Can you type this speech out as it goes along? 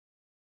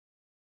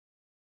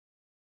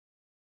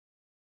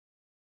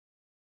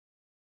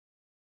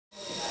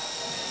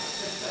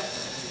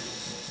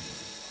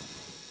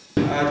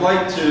I'd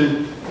like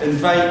to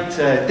invite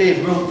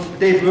Dave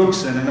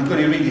Wilson, and I'm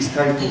going to read his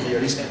title here.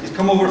 He's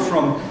come over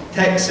from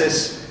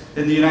Texas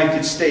in the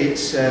United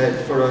States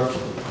for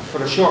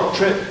a short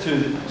trip to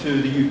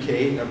the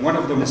UK, and one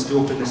of them is to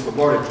open this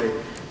laboratory.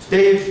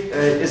 Dave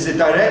is the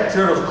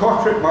Director of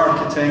Corporate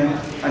Marketing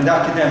and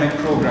Academic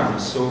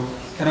Programs. So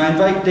can I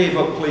invite Dave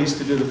up, please,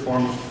 to do the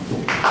formal?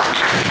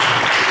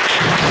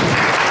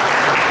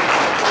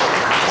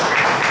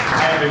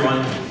 Hi,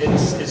 everyone.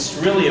 It's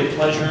really a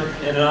pleasure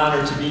and an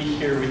honor to be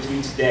here with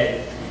you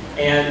today.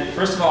 And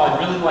first of all, I'd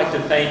really like to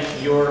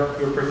thank your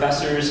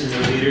professors and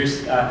your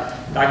leaders,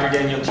 Dr.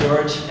 Danielle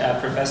George,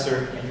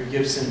 Professor Andrew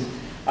Gibson,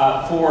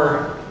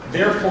 for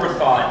their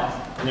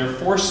forethought and their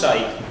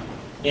foresight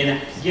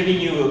in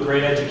giving you a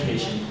great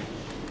education,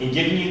 in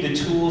giving you the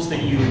tools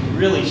that you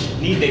really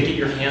need to get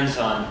your hands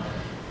on,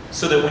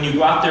 so that when you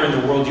go out there in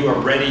the world, you are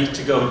ready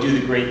to go do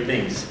the great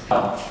things.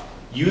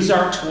 Use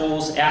our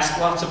tools, ask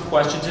lots of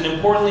questions, and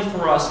importantly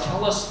for us,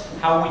 tell us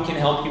how we can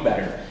help you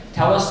better.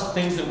 Tell us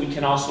things that we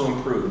can also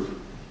improve.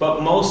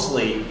 But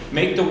mostly,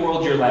 make the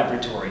world your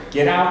laboratory.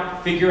 Get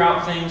out, figure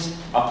out things,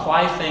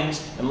 apply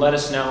things, and let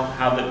us know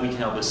how that we can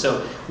help us.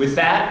 So with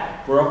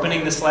that, we're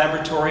opening this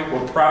laboratory.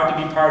 We're proud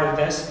to be part of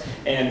this,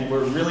 and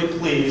we're really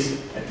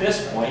pleased at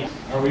this point.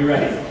 Are we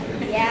ready?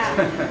 Yeah.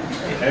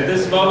 At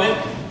this moment,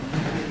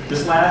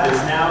 this lab is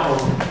now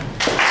open.